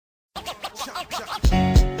Welcome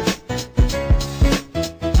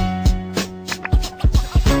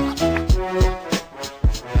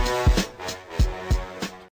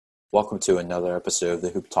to another episode of the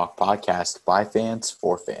Hoop Talk podcast by fans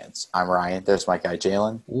for fans. I'm Ryan. There's my guy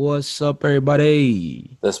Jalen. What's up,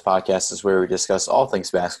 everybody? This podcast is where we discuss all things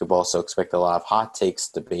basketball, so expect a lot of hot takes,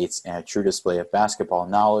 debates, and a true display of basketball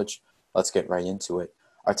knowledge. Let's get right into it.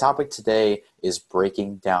 Our topic today is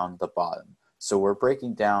breaking down the bottom. So we're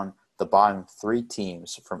breaking down the bottom three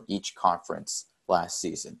teams from each conference last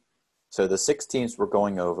season. So the six teams we're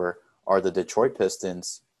going over are the Detroit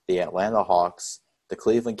Pistons, the Atlanta Hawks, the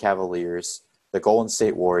Cleveland Cavaliers, the Golden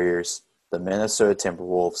State Warriors, the Minnesota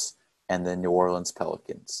Timberwolves, and the New Orleans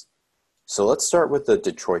Pelicans. So let's start with the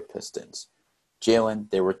Detroit Pistons. Jalen,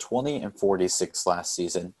 they were 20-46 last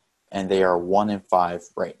season, and they are 1-5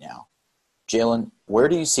 right now. Jalen, where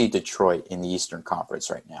do you see Detroit in the Eastern Conference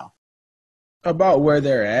right now? About where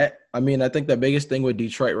they're at. I mean, I think the biggest thing with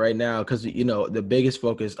Detroit right now, because, the biggest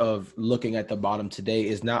focus of looking at the bottom today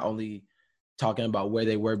is not only talking about where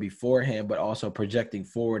they were beforehand, but also projecting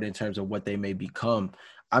forward in terms of what they may become.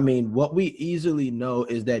 I mean, what we easily know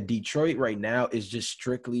is that Detroit right now is just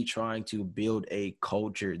strictly trying to build a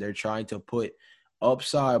culture. They're trying to put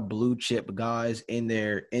upside blue chip guys in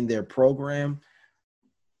their program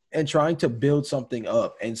and trying to build something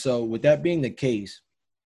up. And so with that being the case,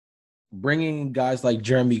 bringing guys like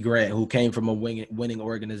Jeremy Grant, who came from a winning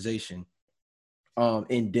organization,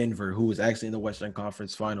 in Denver, who was actually in the Western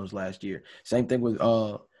Conference Finals last year. Same thing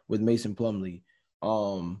with Mason Plumlee.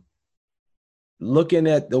 Looking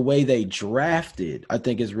at the way they drafted, I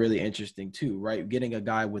think is really interesting too, right? Getting a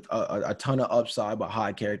guy with a ton of upside but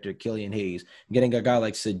high character, Killian Hayes. Getting a guy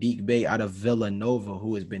like Saddiq Bey out of Villanova,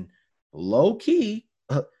 who has been low-key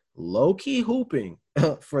hooping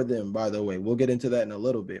for them, by the way. We'll get into that in a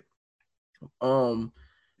little bit.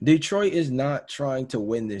 Detroit is not trying to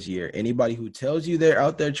win this year. Anybody who tells you they're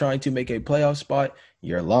out there trying to make a playoff spot,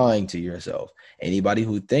 you're lying to yourself. Anybody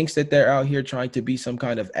who thinks that they're out here trying to be some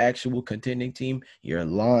kind of actual contending team, you're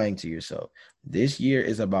lying to yourself. This year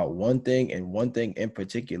is about one thing and one thing in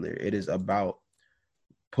particular. It is about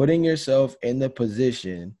putting yourself in the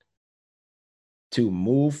position to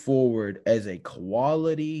move forward as a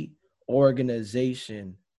quality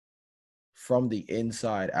organization from the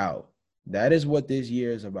inside out. That is what this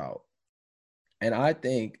year is about. And I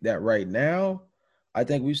think that right now, I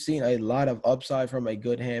think we've seen a lot of upside from a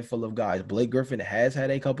good handful of guys. Blake Griffin has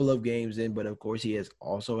had a couple of games in, but of course he has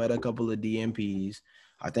also had a couple of DNPs.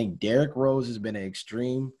 I think Derrick Rose has been an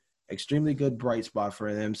extremely good bright spot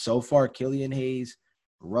for them. So far, Killian Hayes,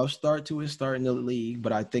 rough start to his start in the league,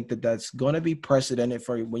 but I think that that's going to be precedented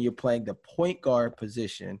for when you're playing the point guard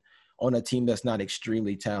position on a team that's not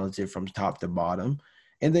extremely talented from top to bottom.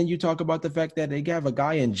 And then you talk about the fact that they have a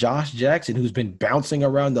guy in Josh Jackson who's been bouncing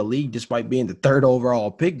around the league despite being the third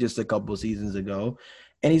overall pick just a couple seasons ago.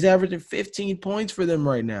 And he's averaging 15 points for them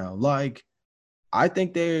right now. Like, I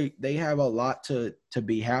think they have a lot to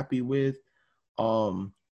be happy with.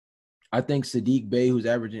 I think Saddiq Bey, who's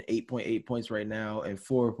averaging 8.8 points right now and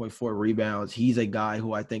 4.4 rebounds, he's a guy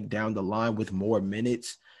who I think down the line with more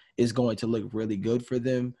minutes is going to look really good for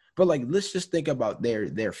them. But, like, let's just think about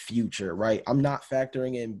their future, right? I'm not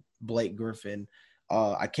factoring in Blake Griffin.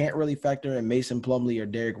 I can't really factor in Mason Plumlee or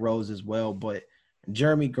Derrick Rose as well, but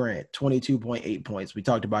Jeremy Grant, 22.8 points. We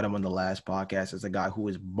talked about him on the last podcast as a guy who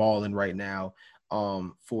is balling right now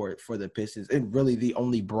for the Pistons, and really the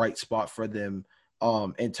only bright spot for them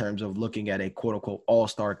in terms of looking at a quote-unquote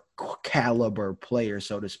all-star caliber player,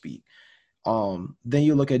 so to speak. Then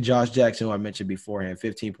you look at Josh Jackson, who I mentioned beforehand,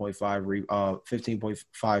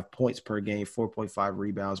 15.5 points per game, 4.5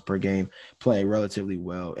 rebounds per game, playing relatively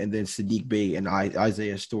well. And then Saddiq Bey and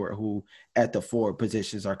Isaiah Stewart, who at the forward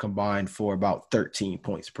positions are combined for about 13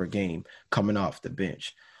 points per game coming off the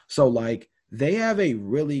bench. So, like, they have a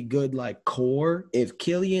really good, like, core. If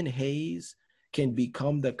Killian Hayes can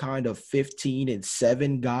become the kind of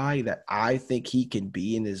 15-7 guy that I think he can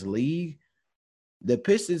be in this league, the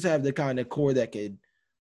Pistons have the kind of core that could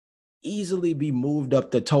easily be moved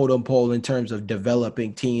up the totem pole in terms of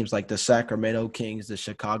developing teams like the Sacramento Kings, the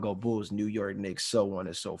Chicago Bulls, New York Knicks, so on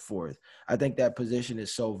and so forth. I think that position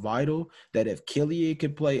is so vital that if Killian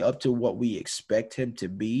can play up to what we expect him to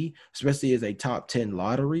be, especially as a top 10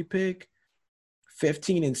 lottery pick,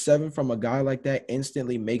 15-7 from a guy like that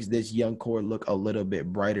instantly makes this young core look a little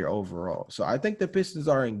bit brighter overall. So I think the Pistons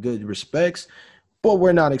are in good respects, but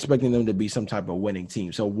we're not expecting them to be some type of winning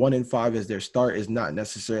team. So 1-5 as their start is not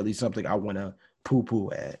necessarily something I want to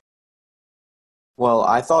poo-poo at. Well,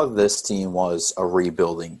 I thought this team was a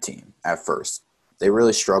rebuilding team at first. They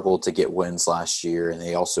really struggled to get wins last year, and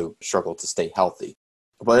they also struggled to stay healthy.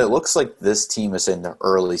 But it looks like this team is in the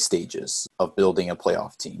early stages of building a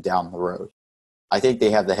playoff team down the road. I think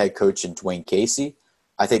they have the head coach in Dwayne Casey.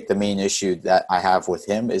 I think the main issue that I have with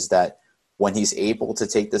him is that when he's able to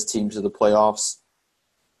take this team to the playoffs,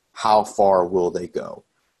 how far will they go?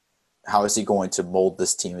 How is he going to mold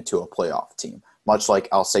this team into a playoff team? Much like,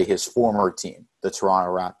 I'll say, his former team, the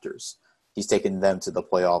Toronto Raptors. He's taken them to the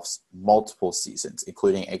playoffs multiple seasons,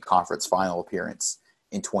 including a conference final appearance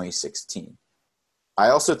in 2016. I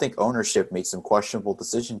also think ownership made some questionable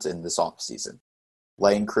decisions in this offseason.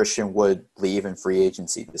 Letting Christian Wood leave in free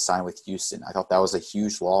agency to sign with Houston, I thought that was a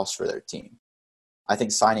huge loss for their team. I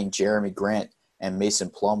think signing Jeremy Grant and Mason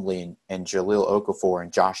Plumlee and Jahlil Okafor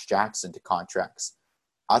and Josh Jackson to contracts,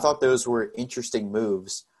 I thought those were interesting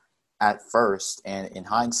moves at first, and in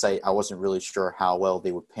hindsight, I wasn't really sure how well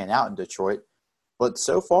they would pan out in Detroit. But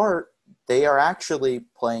so far, they are actually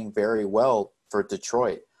playing very well for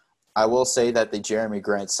Detroit. I will say that the Jeremy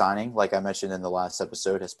Grant signing, like I mentioned in the last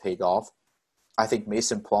episode, has paid off. I think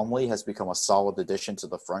Mason Plumlee has become a solid addition to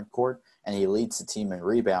the front court, and he leads the team in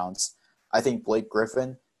rebounds. I think Blake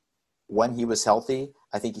Griffin, when he was healthy,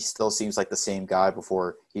 I think he still seems like the same guy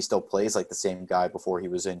before – he still plays like the same guy before he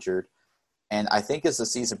was injured. And I think as the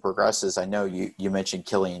season progresses, I know you mentioned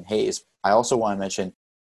Killian Hayes. I also want to mention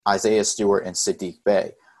Isaiah Stewart and Saddiq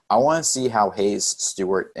Bey. I want to see how Hayes,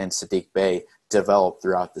 Stewart, and Saddiq Bey develop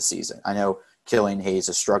throughout the season. I know Killian Hayes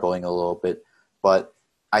is struggling a little bit, but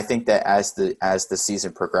I think that as the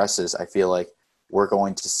season progresses, I feel like we're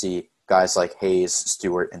going to see guys like Hayes,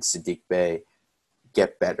 Stewart, and Saddiq Bey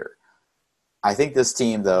get better. I think this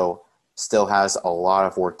team, though, still has a lot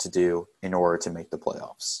of work to do in order to make the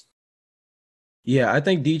playoffs. Yeah, I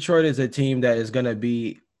think Detroit is a team that is going to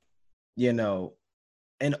be, an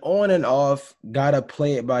on and off, got to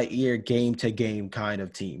play it by ear, game to game kind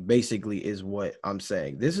of team, basically, is what I'm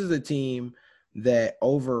saying. This is a team that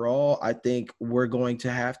overall, I think we're going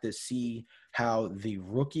to have to see how the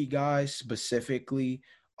rookie guys specifically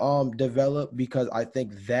develop, because I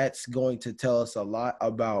think that's going to tell us a lot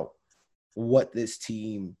about what this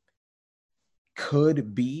team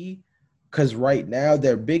could be. Because right now,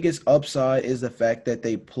 their biggest upside is the fact that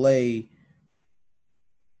they play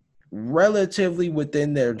relatively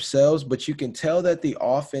within themselves, but you can tell that the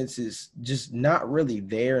offense is just not really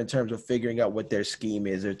there in terms of figuring out what their scheme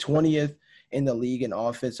is. They're 20th in the league in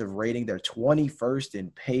offensive rating. They're 21st in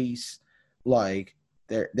pace. Like,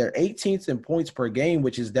 they're 18th in points per game,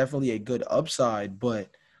 which is definitely a good upside, but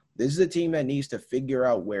this is a team that needs to figure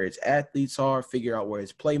out where its athletes are, figure out where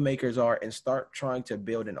its playmakers are, and start trying to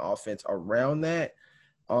build an offense around that.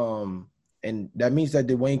 And that means that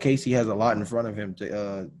Dwayne Casey has a lot in front of him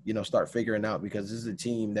to, start figuring out, because this is a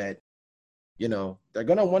team that, they're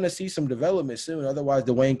going to want to see some development soon. Otherwise,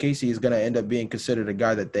 Dwayne Casey is going to end up being considered a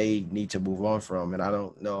guy that they need to move on from. And I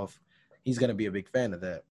don't know if he's going to be a big fan of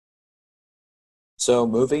that. So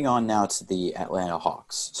moving on now to the Atlanta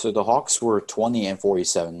Hawks. So the Hawks were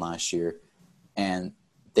 20-47 last year, and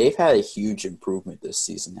they've had a huge improvement this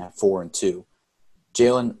season at 4-2.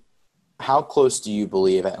 Jalen, how close do you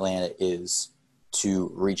believe Atlanta is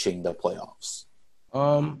to reaching the playoffs?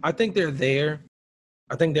 I think they're there.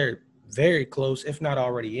 I think they're very close, if not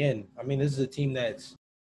already in. I mean, this is a team that's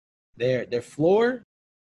their floor,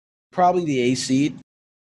 probably the A seed,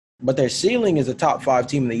 but their ceiling is a top 5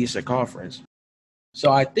 team in the Eastern Conference. So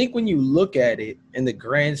I think when you look at it in the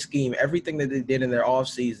grand scheme, everything that they did in their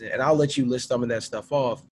offseason, and I'll let you list some of that stuff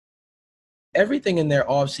off, everything in their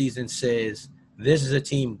offseason says this is a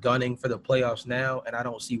team gunning for the playoffs now, and I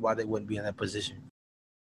don't see why they wouldn't be in that position.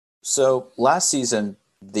 So last season,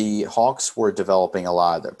 the Hawks were developing a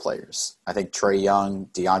lot of their players. I think Trae Young,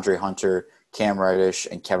 DeAndre Hunter, Cam Reddish,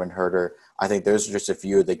 and Kevin Huerter, I think those are just a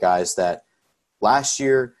few of the guys that last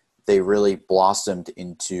year they really blossomed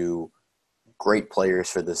into great players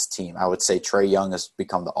for this team. I would say Trae Young has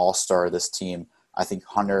become the all-star of this team. I think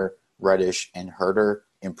Hunter, Reddish, and Huerter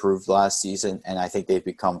improved last season, and I think they've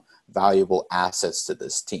become valuable assets to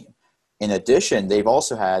this team. In addition, they've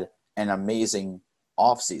also had an amazing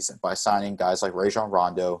offseason by signing guys like Rajon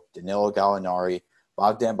Rondo, Danilo Gallinari,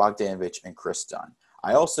 Bogdan Bogdanovic, and Chris Dunn.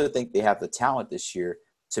 I also think they have the talent this year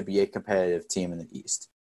to be a competitive team in the East.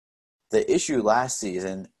 The issue last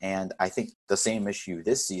season, and I think the same issue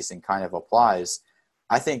this season kind of applies,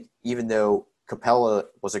 I think even though Capella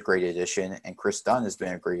was a great addition and Chris Dunn has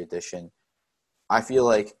been a great addition, I feel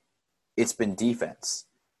like it's been defense.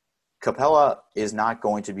 Capella is not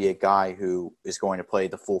going to be a guy who is going to play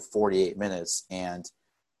the full 48 minutes, and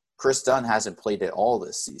Chris Dunn hasn't played at all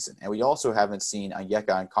this season. And we also haven't seen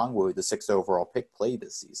Onyeka Okongwu, the 6th overall pick, play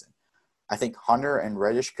this season. I think Hunter and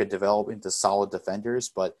Reddish could develop into solid defenders,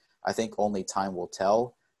 but I think only time will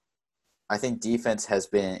tell. I think defense has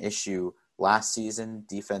been an issue last season.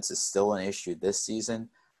 Defense is still an issue this season.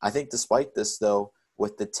 I think despite this, though,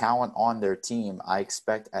 with the talent on their team, I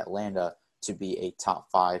expect Atlanta to be a top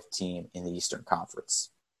 5 team in the Eastern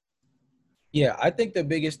Conference. Yeah, I think the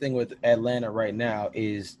biggest thing with Atlanta right now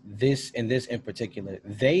is this, and this in particular.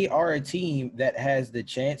 They are a team that has the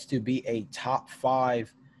chance to be a top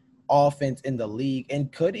 5 offense in the league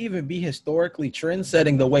and could even be historically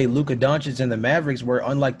trend-setting the way Luka Doncic and the Mavericks were,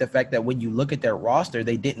 unlike the fact that when you look at their roster,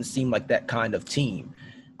 they didn't seem like that kind of team.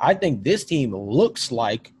 I think this team looks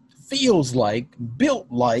like, feels like, built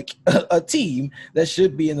like a team that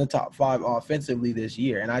should be in the top 5 offensively this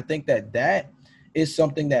year. And I think that is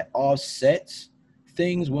something that offsets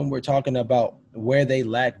things when we're talking about where they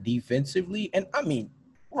lack defensively. And I mean,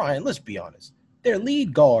 Ryan, let's be honest. Their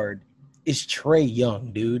lead guard is Trae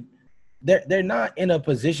Young, dude. They're not in a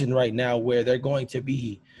position right now where they're going to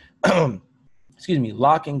be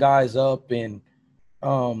locking guys up. And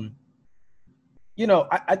I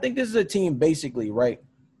think this is a team basically, right?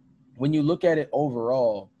 When you look at it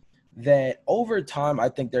overall, that over time, I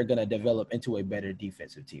think they're going to develop into a better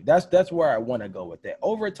defensive team. That's where I want to go with that.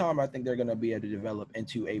 Over time, I think they're going to be able to develop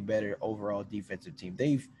into a better overall defensive team.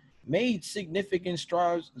 They've made significant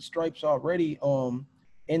stripes already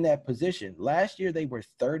in that position. Last year, they were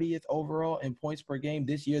 30th overall in points per game.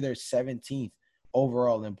 This year, they're 17th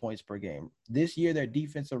overall in points per game. This year, their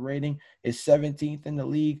defensive rating is 17th in the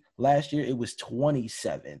league. Last year, it was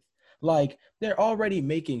 27th. Like, they're already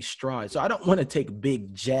making strides. So I don't want to take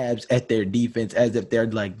big jabs at their defense as if they're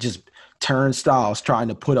like just turnstiles trying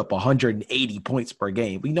to put up 180 points per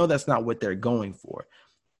game. We know that's not what they're going for.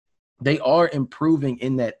 They are improving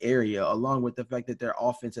in that area, along with the fact that their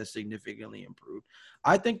offense has significantly improved.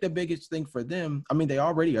 I think the biggest thing for them, I mean, they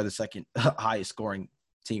already are the second highest scoring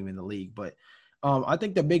team in the league, but I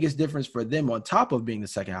think the biggest difference for them, on top of being the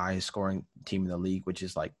second highest scoring team in the league, which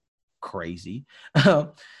is like crazy,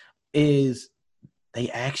 is they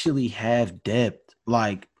actually have depth.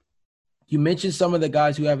 Like, you mentioned some of the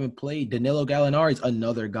guys who haven't played. Danilo Gallinari is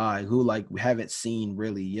another guy who, like, we haven't seen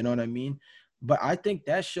really, you know what I mean? But I think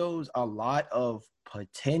that shows a lot of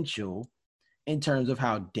potential in terms of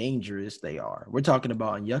how dangerous they are. We're talking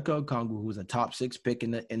about Onyeka Okongwu, who's a top 6 pick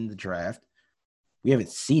in the draft. We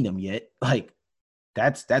haven't seen him yet. Like,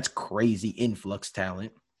 that's crazy influx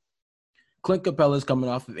talent. Clint Capella's coming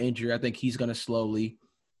off of injury. I think he's going to slowly,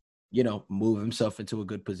 move himself into a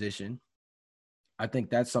good position. I think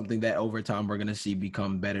that's something that over time we're going to see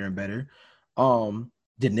become better and better.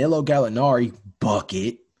 Danilo Gallinari,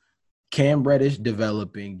 bucket. Cam Reddish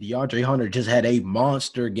developing. DeAndre Hunter just had a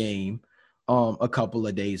monster game a couple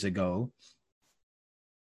of days ago.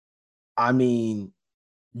 I mean,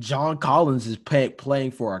 John Collins is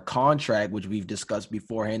playing for a contract, which we've discussed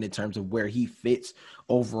beforehand in terms of where he fits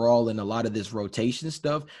overall in a lot of this rotation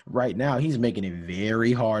stuff. Right now, he's making it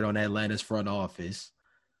very hard on Atlanta's front office.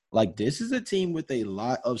 Like, this is a team with a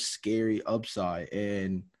lot of scary upside.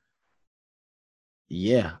 And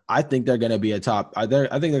yeah, I think they're going to be I think they're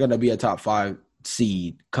going to be a top 5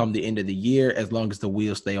 seed come the end of the year, as long as the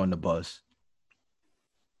wheels stay on the bus.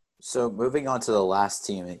 So moving on to the last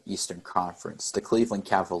team in Eastern Conference, the Cleveland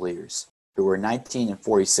Cavaliers, who were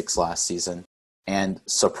 19-46 last season, and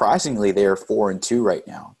surprisingly, they are 4-2 right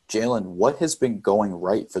now. Jalen, what has been going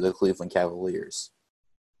right for the Cleveland Cavaliers?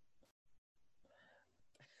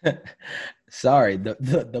 Sorry,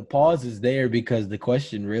 the pause is there because the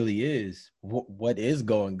question really is, what is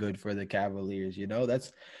going good for the Cavaliers?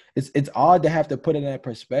 It's odd to have to put it in that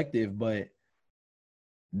perspective, but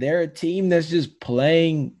they're a team that's just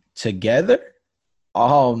playing together.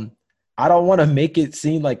 I don't want to make it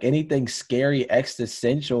seem like anything scary,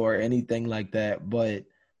 existential, or anything like that, but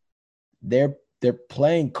they're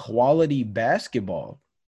playing quality basketball.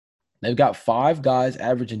 They've got 5 guys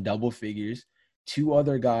averaging double figures. 2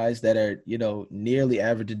 other guys that are, nearly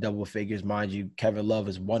averaging double figures. Mind you, Kevin Love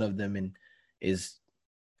is one of them and is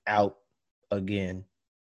out again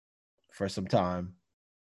for some time.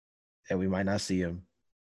 And we might not see him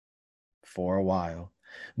for a while.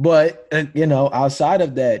 But, outside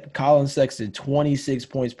of that, Colin Sexton, 26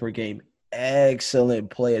 points per game. Excellent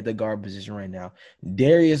play at the guard position right now.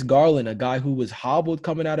 Darius Garland, a guy who was hobbled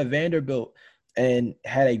coming out of Vanderbilt and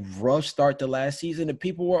had a rough start to last season, and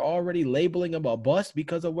people were already labeling him a bust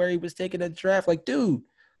because of where he was taking the draft. Like, dude,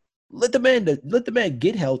 let the man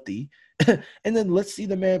get healthy, and then let's see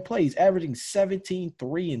the man play. He's averaging 17,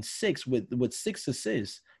 3, and 6 with 6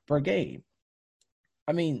 assists per game.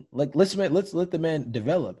 I mean, like, let's let the man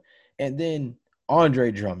develop. And then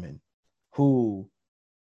Andre Drummond, who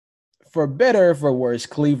for better or for worse,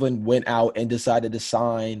 Cleveland went out and decided to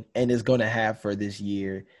sign and is going to have for this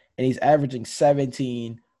year. And he's averaging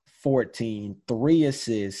 17, 14, 3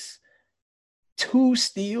 assists, 2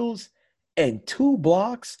 steals, and 2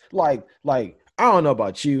 blocks. Like I don't know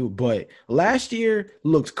about you, but last year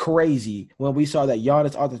looked crazy when we saw that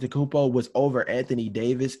Giannis Antetokounmpo was over Anthony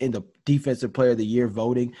Davis in the Defensive Player of the Year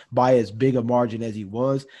voting by as big a margin as he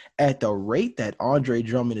was. At the rate that Andre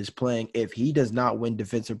Drummond is playing, if he does not win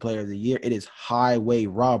Defensive Player of the Year, it is highway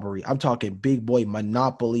robbery. I'm talking big boy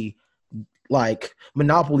Monopoly, like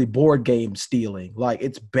Monopoly board game stealing. Like,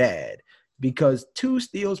 it's bad because 2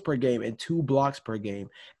 steals per game and 2 blocks per game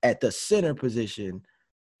at the center position.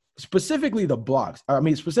 Specifically the blocks. I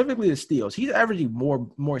mean, specifically the steals. He's averaging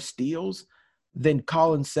more steals than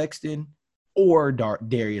Colin Sexton or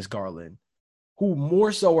Darius Garland, who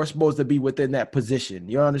more so are supposed to be within that position.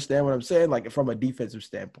 You understand what I'm saying? Like, from a defensive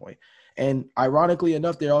standpoint. And ironically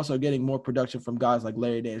enough, they're also getting more production from guys like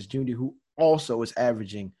Larry Nance Jr., who also is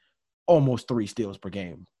averaging almost 3 steals per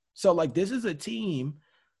game. So, like, this is a team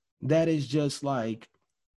that is just like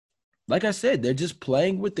I said, they're just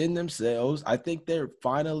playing within themselves. I think they're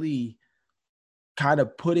finally kind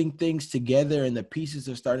of putting things together and the pieces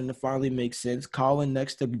are starting to finally make sense. Colin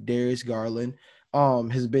next to Darius Garland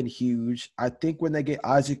has been huge. I think when they get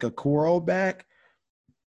Isaac Okoro back,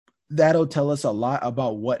 that'll tell us a lot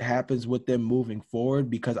about what happens with them moving forward,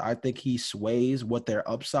 because I think he sways what their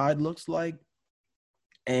upside looks like.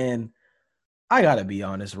 And I got to be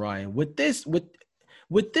honest, Ryan, with this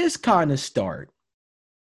kind of start,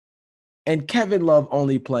 and Kevin Love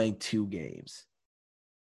only playing 2 games,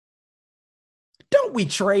 don't we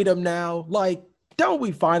trade him now? Like, don't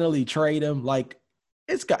we finally trade him? Like,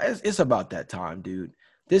 it's about that time, dude.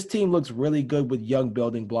 This team looks really good with young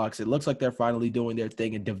building blocks. It looks like they're finally doing their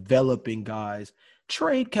thing and developing guys.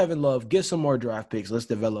 Trade Kevin Love, get some more draft picks. Let's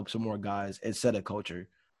develop some more guys and set a culture.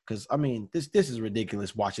 Because, I mean, this is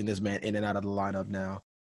ridiculous watching this man in and out of the lineup now.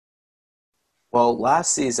 Well,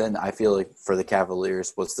 last season, I feel like for the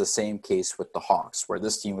Cavaliers was the same case with the Hawks, where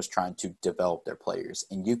this team was trying to develop their players.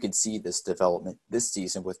 And you can see this development this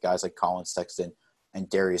season with guys like Colin Sexton and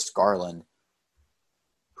Darius Garland,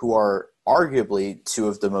 who are arguably 2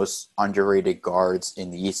 of the most underrated guards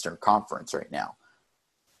in the Eastern Conference right now.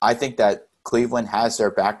 I think that Cleveland has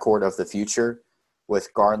their backcourt of the future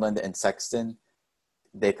with Garland and Sexton.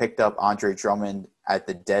 They picked up Andre Drummond at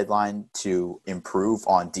the deadline to improve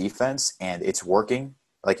on defense, and it's working.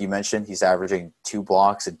 Like you mentioned, he's averaging 2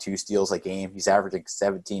 blocks and 2 steals a game. He's averaging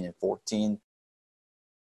 17 and 14.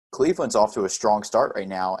 Cleveland's off to a strong start right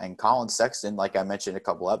now, and Colin Sexton, like I mentioned a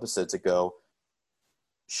couple episodes ago,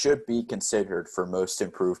 should be considered for most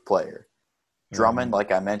improved player. Drummond,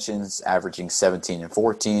 like I mentioned, is averaging 17 and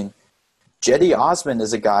 14. Cedi Osman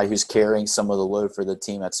is a guy who's carrying some of the load for the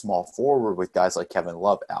team at small forward with guys like Kevin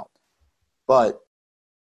Love out. But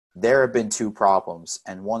there have been 2 problems,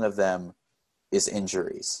 and one of them is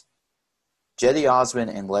injuries. Cedi Osman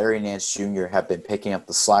and Larry Nance Jr. have been picking up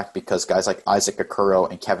the slack because guys like Isaac Okoro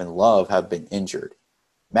and Kevin Love have been injured.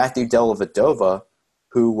 Matthew Dellavedova,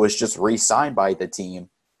 who was just re-signed by the team,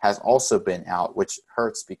 has also been out, which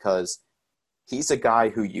hurts because he's a guy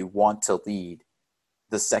who you want to lead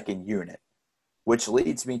the second unit. Which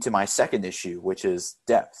leads me to my second issue, which is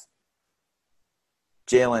depth.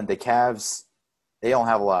 Jalen, the Cavs, they don't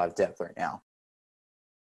have a lot of depth right now.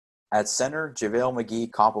 At center, JaVale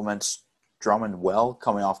McGee complements Drummond well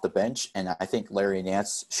coming off the bench, and I think Larry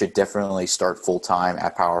Nance should definitely start full-time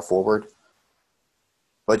at power forward.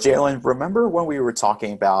 But Jalen, remember when we were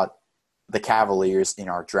talking about the Cavaliers in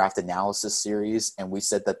our draft analysis series, and we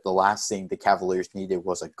said that the last thing the Cavaliers needed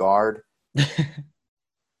was a guard?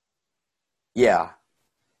 Yeah,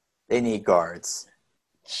 they need guards.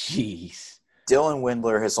 Jeez. Dylan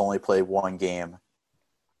Windler has only played 1 game.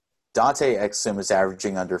 Dante Exum is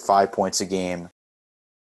averaging under 5 points a game.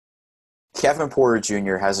 Kevin Porter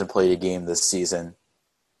Jr. hasn't played a game this season.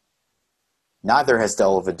 Neither has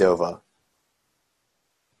Dellavedova.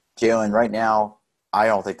 Jalen, right now, I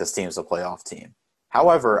don't think this team is a playoff team.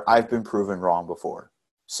 However, I've been proven wrong before,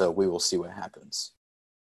 so we will see what happens.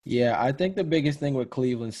 Yeah, I think the biggest thing with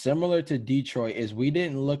Cleveland, similar to Detroit, is we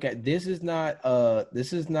didn't look at this is not how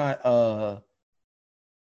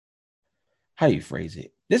do you phrase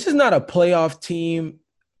it? This is not a playoff team.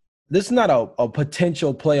 This is not a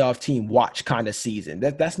potential playoff team watch kind of season.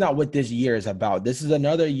 That's not what this year is about. This is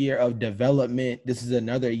another year of development. This is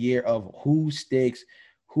another year of who sticks,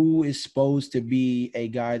 who is supposed to be a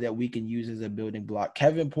guy that we can use as a building block.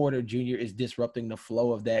 Kevin Porter Jr. is disrupting the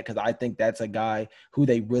flow of that because I think that's a guy who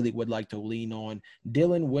they really would like to lean on.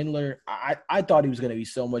 Dylan Windler, I thought he was going to be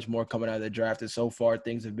so much more coming out of the draft, and so far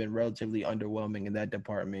things have been relatively underwhelming in that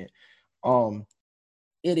department.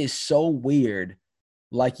 It is so weird,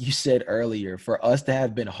 like you said earlier, for us to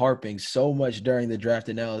have been harping so much during the draft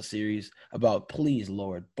analysis series about, please,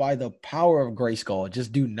 Lord, by the power of Grayskull,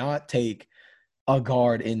 just do not take a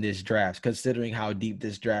guard in this draft, considering how deep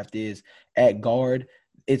this draft is at guard.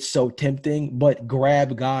 It's so tempting, but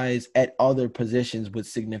grab guys at other positions with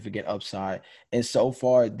significant upside. And so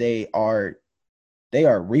far, they are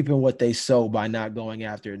reaping what they sow by not going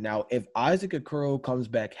after it. Now, if Isaac Okoro comes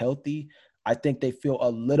back healthy, I think they feel a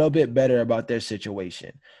little bit better about their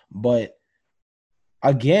situation. But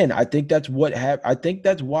again, I think that's what happened. I think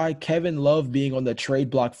that's why Kevin Love being on the trade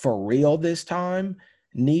block for real this time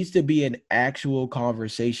needs to be an actual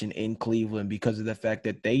conversation in Cleveland, because of the fact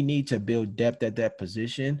that they need to build depth at that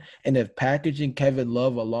position. And if packaging Kevin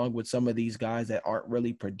Love along with some of these guys that aren't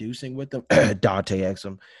really producing with them, Dante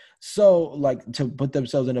Exum, so like to put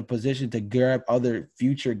themselves in a position to grab other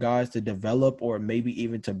future guys to develop, or maybe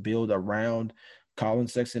even to build around Colin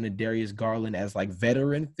Sexton and Darius Garland as like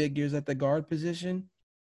veteran figures at the guard position,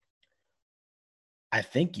 I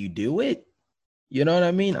think you do it. You know what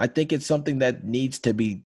I mean? I think it's something that needs to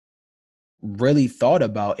be really thought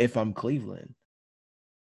about if I'm Cleveland.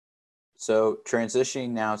 So transitioning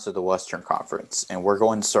now to the Western Conference, and we're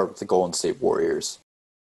going to start with the Golden State Warriors.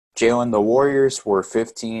 Jalen, the Warriors were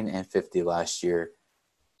 15-50 last year,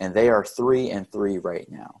 and they are 3-3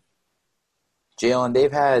 right now. Jalen,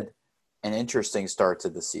 they've had an interesting start to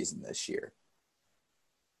the season this year.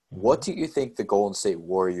 What do you think the Golden State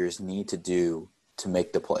Warriors need to do to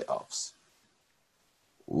make the playoffs?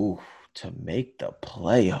 Ooh, to make the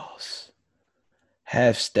playoffs.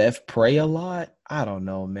 Have Steph pray a lot? I don't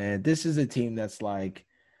know, man. This is a team that's like,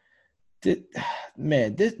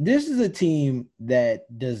 man, this is a team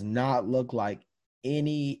that does not look like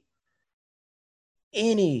any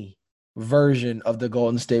version of the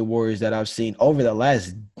Golden State Warriors that I've seen over the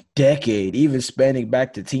last decade, even spanning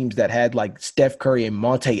back to teams that had like Steph Curry and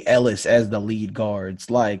Monte Ellis as the lead guards.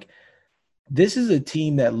 Like, this is a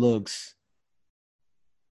team that looks,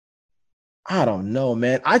 I don't know,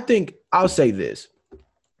 man. I think I'll say this.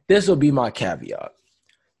 This will be my caveat.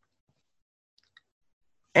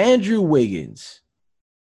 Andrew Wiggins.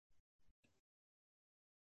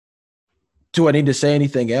 Do I need to say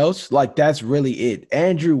anything else? Like, that's really it.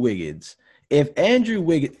 Andrew Wiggins. If Andrew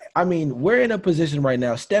Wiggins, I mean, we're in a position right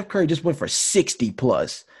now. Steph Curry just went for 60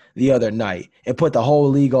 plus the other night and put the whole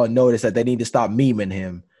league on notice that they need to stop memeing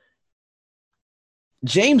him.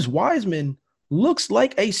 James Wiseman looks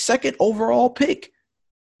like a second overall pick.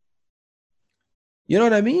 You know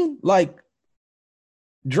what I mean? Like,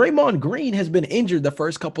 Draymond Green has been injured the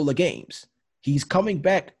first couple of games. He's coming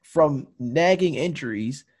back from nagging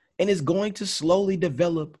injuries and is going to slowly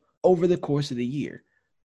develop over the course of the year.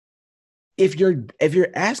 If you're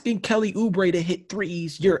asking Kelly Oubre to hit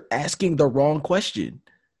threes, you're asking the wrong question.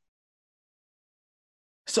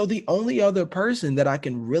 So the only other person that I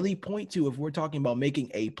can really point to if we're talking about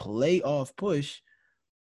making a playoff push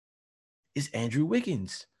is Andrew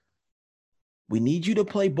Wiggins. We need you to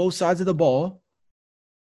play both sides of the ball.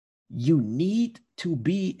 You need to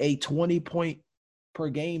be a 20-point per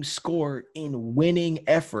game scorer in winning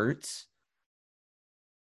efforts.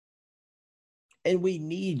 And we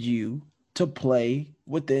need you to play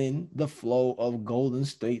within the flow of Golden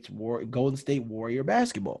State Warrior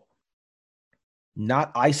basketball.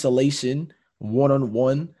 Not isolation,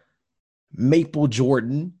 one-on-one, Maple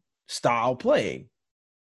Jordan style playing.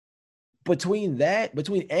 Between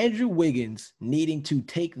Andrew Wiggins needing to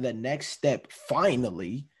take the next step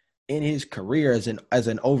finally in his career as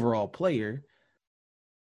an overall player,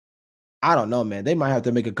 I don't know, man. They might have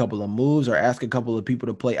to make a couple of moves or ask a couple of people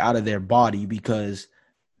to play out of their body, because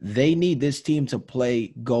they need this team to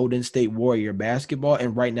play Golden State Warrior basketball.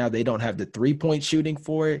 And right now they don't have the 3-point shooting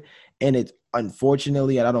for it. And it's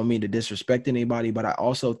unfortunately, and I don't mean to disrespect anybody, but I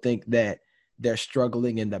also think that they're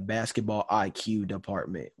struggling in the basketball IQ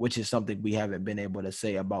department, which is something we haven't been able to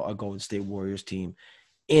say about a Golden State Warriors team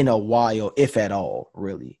in a while, if at all,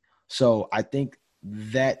 really. So I think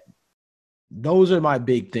that those are my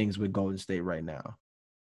big things with Golden State right now.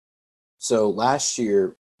 So last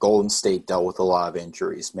year, Golden State dealt with a lot of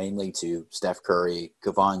injuries, mainly to Steph Curry,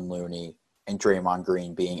 Kevon Looney, and Draymond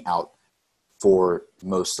Green being out for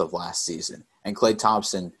most of last season. And Klay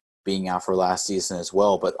Thompson being out for last season as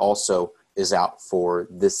well, but also is out for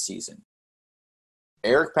this season.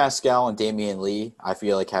 Eric Pascal and Damian Lee, I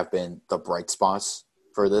feel like, have been the bright spots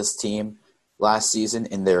for this team last season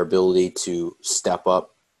in their ability to step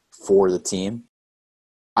up for the team.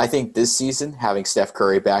 I think this season, having Steph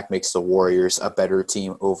Curry back makes the Warriors a better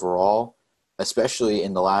team overall, especially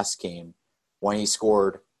in the last game when he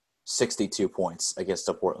scored 62 points against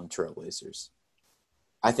the Portland Trail Blazers.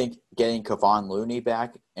 I think getting Kevon Looney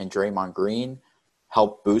back and Draymond Green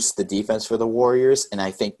helped boost the defense for the Warriors, and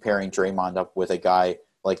I think pairing Draymond up with a guy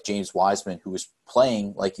like James Wiseman, who is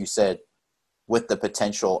playing, like you said, with the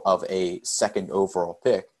potential of a second overall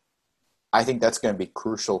pick, I think that's going to be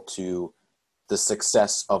crucial to the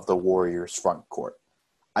success of the Warriors front court.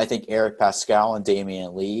 I think Eric Pascal and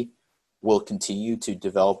Damian Lee will continue to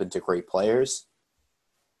develop into great players.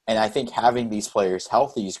 And I think having these players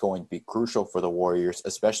healthy is going to be crucial for the Warriors,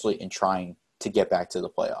 especially in trying to get back to the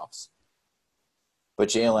playoffs. But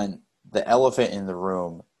Jalen, the elephant in the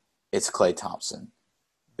room is Klay Thompson,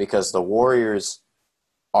 because the Warriors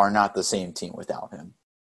are not the same team without him.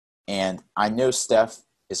 And I know Steph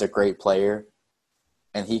is a great player,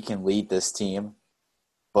 and he can lead this team,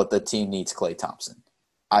 but the team needs Klay Thompson.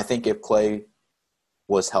 I think if Klay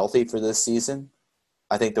was healthy for this season,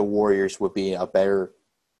 I think the Warriors would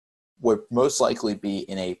most likely be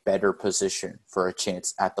in a better position for a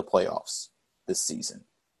chance at the playoffs this season.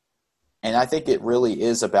 And I think it really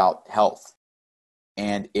is about health.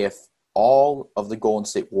 And if all of the Golden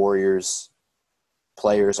State Warriors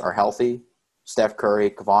players are healthy, Steph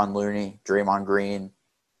Curry, Kevon Looney, Draymond Green,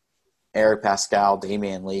 Eric Pascal,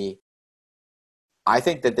 Damian Lee, I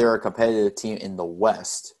think that they're a competitive team in the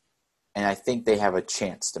West, and I think they have a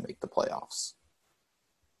chance to make the playoffs.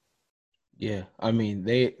 Yeah, I mean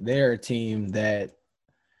they're a team that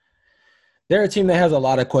has a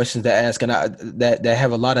lot of questions to ask, and that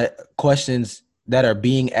have a lot of questions that are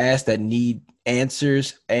being asked that need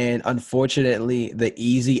answers. And unfortunately, the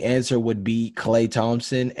easy answer would be Klay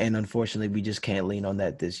Thompson, and unfortunately, we just can't lean on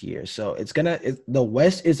that this year. So the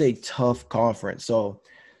West is a tough conference. So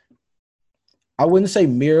I wouldn't say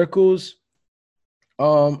miracles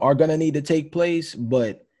are gonna need to take place,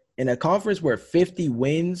 but in a conference where 50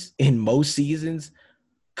 wins in most seasons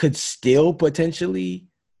could still potentially,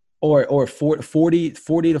 or 40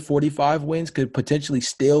 to 45 wins could potentially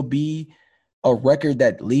still be a record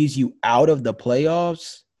that leaves you out of the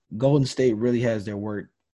playoffs, Golden State really has their work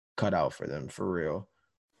cut out for them, for real.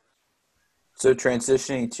 So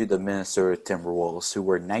transitioning to the Minnesota Timberwolves, who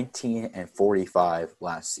were 19-45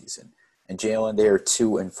 last season. And Jalen, they are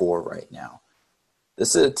 2-4 right now.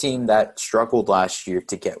 This is a team that struggled last year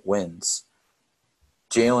to get wins.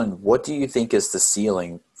 Jalen, what do you think is the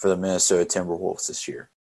ceiling for the Minnesota Timberwolves this year?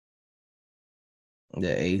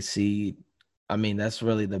 The AC, I mean, that's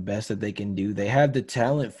really the best that they can do. They have the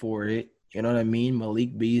talent for it. You know what I mean?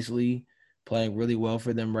 Malik Beasley playing really well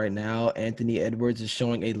for them right now. Anthony Edwards is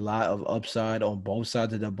showing a lot of upside on both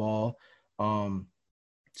sides of the ball.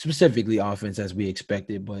 Specifically offense, as we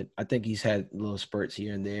expected, but I think he's had little spurts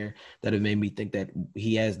here and there that have made me think that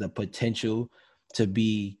he has the potential to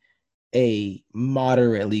be a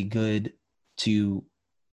moderately good to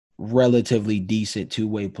relatively decent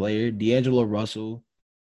two-way player. D'Angelo Russell,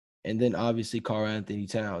 and then obviously Karl Anthony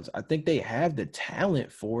Towns. I think they have the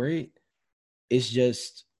talent for it. It's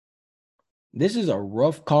just this is a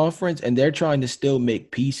rough conference, and they're trying to still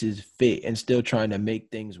make pieces fit and still trying to make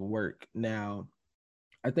things work. Now,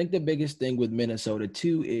 I think the biggest thing with Minnesota,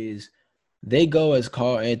 too, is they go as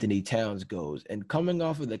Karl Anthony Towns goes. And coming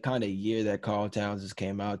off of the kind of year that Karl Towns has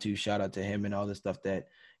came out to, shout out to him and all the stuff that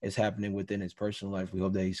is happening within his personal life. We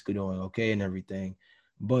hope that he's doing okay and everything.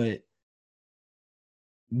 But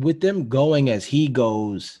with them going as he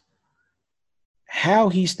goes, how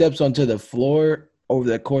he steps onto the floor over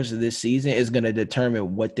the course of this season is going to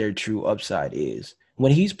determine what their true upside is.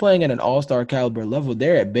 When he's playing at an all-star caliber level,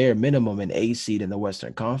 they're at bare minimum an A seed in the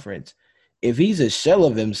Western Conference. If he's a shell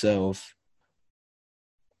of himself,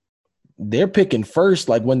 they're picking first,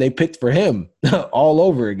 like when they picked for him all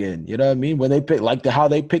over again. You know what I mean? When they pick, like how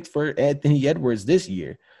they picked for Anthony Edwards this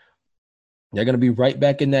year, they're going to be right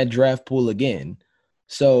back in that draft pool again.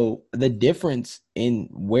 So the difference in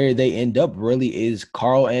where they end up really is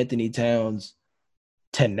Karl Anthony Towns'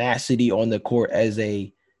 tenacity on the court as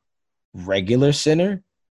a regular center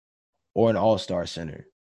or an all-star center.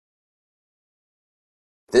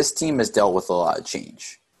 This team has dealt with a lot of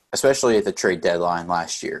change, especially at the trade deadline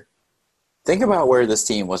last year. Think about where this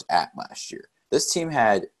team was at last year. This team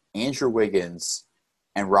had Andrew Wiggins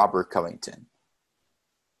and Robert Covington.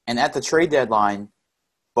 And at the trade deadline,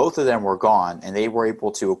 both of them were gone, and they were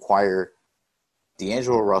able to acquire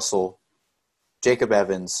D'Angelo Russell, Jacob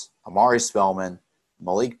Evans, Amari Spellman,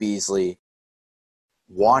 Malik Beasley,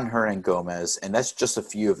 Juan Hernan Gomez, and that's just a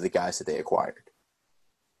few of the guys that they acquired.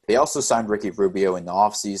 They also signed Ricky Rubio in the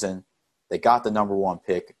offseason. They got the number 1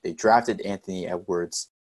 pick. They drafted Anthony Edwards.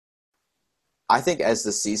 I think as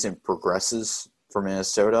the season progresses for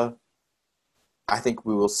Minnesota, I think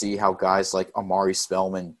we will see how guys like Amari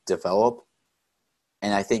Spellman develop.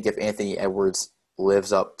 And I think if Anthony Edwards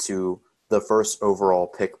lives up to the first overall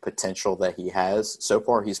pick potential that he has, so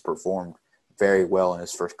far he's performed very well in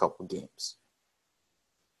his first couple games.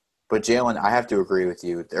 But Jalen, I have to agree with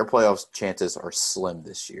you. Their playoff chances are slim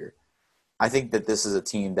this year. I think that this is a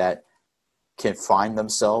team that can find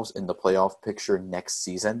themselves in the playoff picture next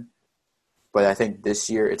season. But I think this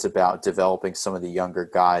year it's about developing some of the younger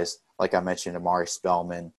guys, like I mentioned, Amari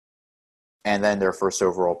Spellman, and then their first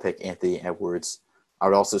overall pick, Anthony Edwards. I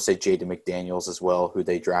would also say Jaden McDaniels as well, who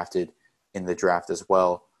they drafted in the draft as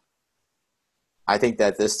well. I think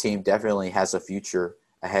that this team definitely has a future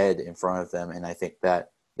ahead in front of them, and I think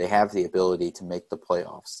that they have the ability to make the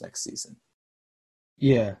playoffs next season.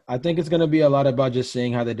 Yeah, I think it's going to be a lot about just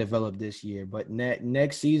seeing how they develop this year. But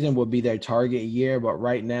next season will be their target year. But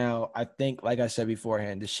right now, I think, like I said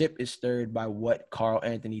beforehand, the ship is stirred by what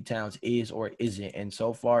Karl-Anthony Towns is or isn't. And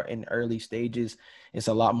so far in early stages, it's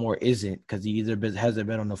a lot more isn't, because he either hasn't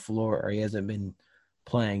been on the floor or he hasn't been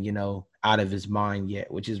playing, out of his mind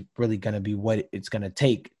yet, which is really going to be what it's going to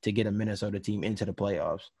take to get a Minnesota team into the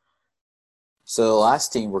playoffs. So the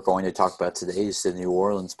last team we're going to talk about today is the New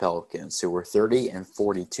Orleans Pelicans, who were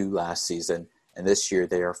 30-42 last season, and this year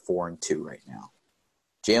they are 4-2 right now.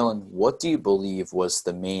 Jalen, what do you believe was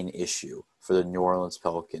the main issue for the New Orleans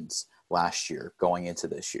Pelicans last year going into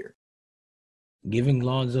this year? Giving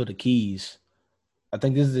Lonzo the keys. I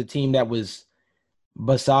think this is a team that was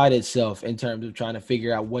beside itself in terms of trying to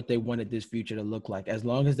figure out what they wanted this future to look like. As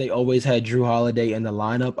long as they always had Jrue Holiday in the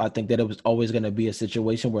lineup, I think that it was always going to be a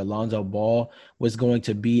situation where Lonzo Ball was going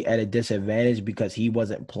to be at a disadvantage because he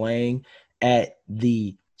wasn't playing at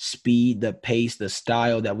the speed, the pace, the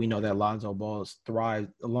style that we know that Lonzo Ball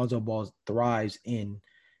thrives in.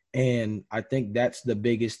 And I think that's the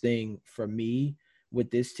biggest thing for me with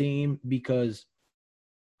this team, because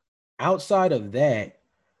outside of that,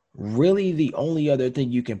 really the only other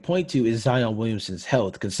thing you can point to is Zion Williamson's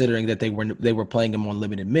health, considering that they were playing him on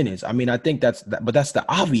limited minutes. I mean, I think that's the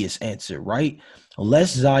obvious answer, right?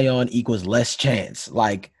 Less Zion equals less chance.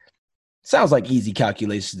 Like, sounds like easy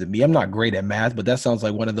calculations to me. I'm not great at math, but that sounds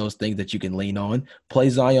like one of those things that you can lean on. Play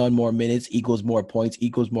Zion more minutes equals more points,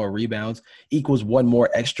 equals more rebounds, equals one more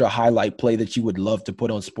extra highlight play that you would love to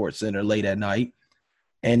put on SportsCenter late at night.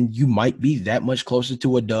 And you might be that much closer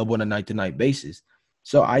to a dub on a night-to-night basis.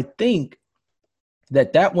 So I think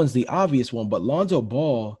that one's the obvious one, but Lonzo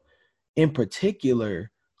Ball in particular,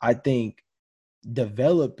 I think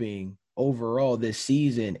developing overall this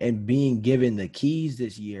season and being given the keys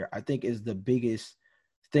this year, I think is the biggest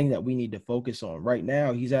thing that we need to focus on. Right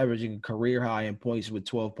now, he's averaging a career high in points with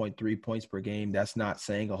 12.3 points per game. That's not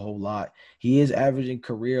saying a whole lot. He is averaging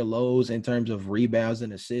career lows in terms of rebounds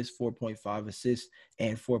and assists, 4.5 assists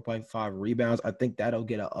and 4.5 rebounds. I think that'll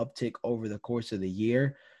get an uptick over the course of the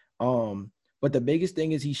year. But the biggest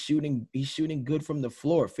thing is he's shooting good from the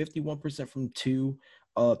floor, 51% from 2,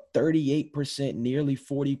 38%, nearly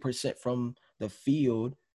 40% from the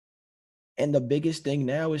field. And the biggest thing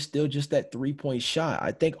now is still just that 3-point shot.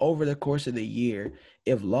 I think over the course of the year,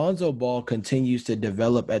 if Lonzo Ball continues to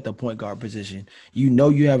develop at the point guard position,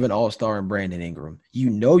 you have an all-star in Brandon Ingram.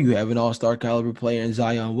 You have an all-star caliber player in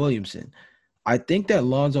Zion Williamson. I think that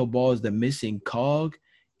Lonzo Ball is the missing cog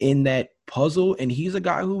in that puzzle. And he's a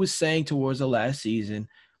guy who was saying towards the last season,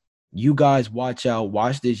 you guys watch out,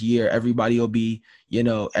 watch this year. Everybody will be,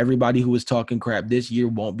 everybody who was talking crap this year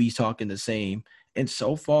won't be talking the same. And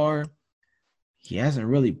so far, he hasn't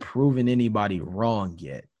really proven anybody wrong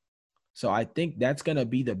yet. So I think that's going to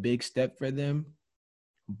be the big step for them.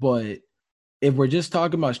 But if we're just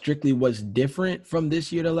talking about strictly what's different from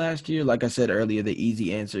this year to last year, like I said earlier, the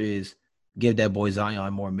easy answer is give that boy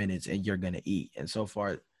Zion more minutes and you're going to eat. And so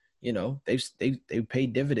far, they've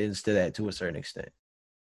paid dividends to that to a certain extent.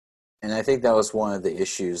 And I think that was one of the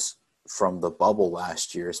issues from the bubble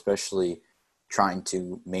last year, especially trying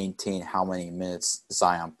to maintain how many minutes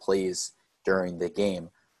Zion plays during the game.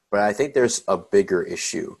 But I think there's a bigger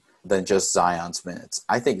issue than just Zion's minutes.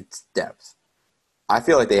 I think it's depth. I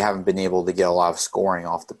feel like they haven't been able to get a lot of scoring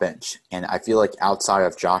off the bench. And I feel like outside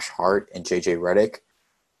of Josh Hart and JJ Redick,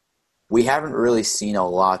 we haven't really seen a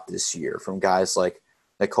lot this year from guys like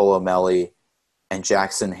Nicola Melli and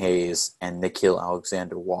Jackson Hayes and Nickeil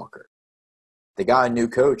Alexander-Walker. They got a new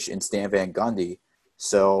coach in Stan Van Gundy,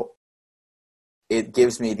 so it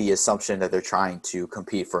gives me the assumption that they're trying to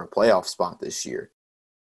compete for a playoff spot this year.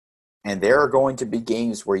 And there are going to be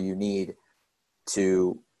games where you need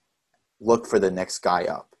to look for the next guy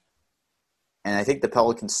up. And I think the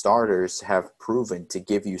Pelican starters have proven to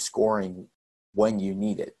give you scoring when you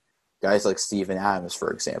need it. Guys like Steven Adams,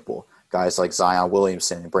 for example, guys like Zion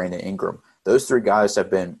Williamson and Brandon Ingram. Those three guys have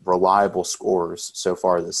been reliable scorers so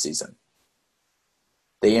far this season.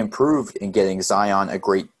 They improved in getting Zion a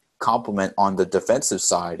great complement on the defensive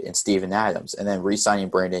side in Steven Adams, and then re-signing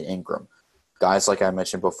Brandon Ingram. Guys like I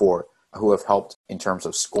mentioned before who have helped in terms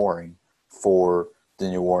of scoring for the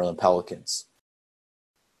New Orleans Pelicans.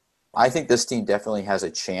 I think this team definitely has a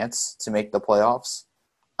chance to make the playoffs.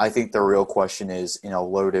 I think the real question is, in a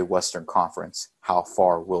loaded Western Conference, how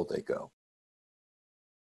far will they go?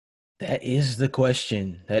 That is the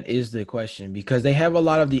question. That is the question, because they have a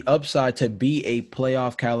lot of the upside to be a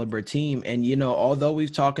playoff caliber team. And, you know, although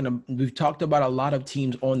we've talked about a lot of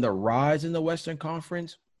teams on the rise in the Western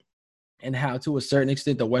Conference and how to a certain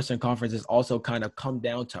extent the Western Conference has also kind of come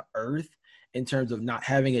down to earth in terms of not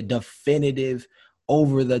having a definitive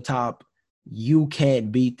over the top, you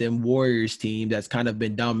can't beat them Warriors team that's kind of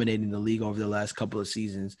been dominating the league over the last couple of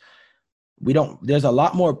seasons. There's a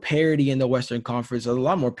lot more parity in the Western Conference, a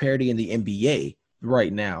lot more parity in the NBA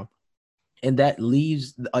right now. And that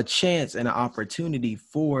leaves a chance and an opportunity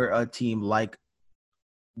for a team like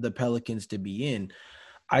the Pelicans to be in.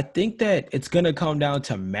 I think that it's going to come down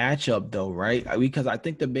to matchup though, right? Because I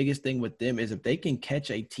think the biggest thing with them is if they can catch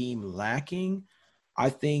a team lacking, I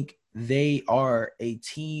think they are a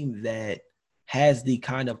team that has the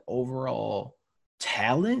kind of overall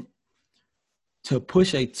talent to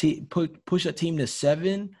push a team to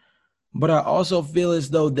 7, but I also feel as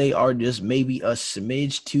though they are just maybe a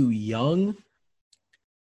smidge too young,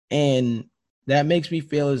 and that makes me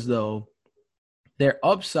feel as though their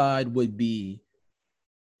upside would be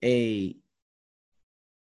a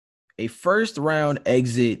first round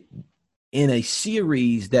exit in a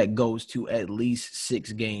series that goes to at least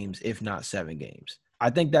 6 games, if not 7 games. I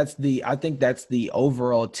think that's the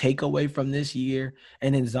overall takeaway from this year.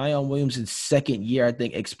 And in Zion Williamson's second year, I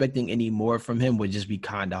think expecting any more from him would just be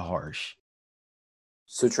kind of harsh.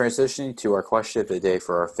 So transitioning to our question of the day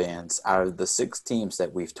for our fans, out of the 6 teams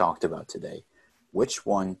that we've talked about today, which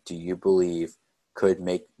one do you believe could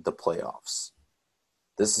make the playoffs?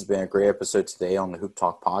 This has been a great episode today on the Hoop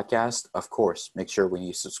Talk podcast. Of course, make sure when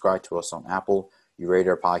you subscribe to us on Apple, you rate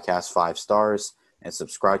our podcast 5 stars, and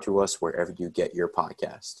subscribe to us wherever you get your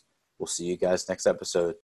podcast. We'll see you guys next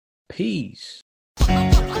episode. Peace.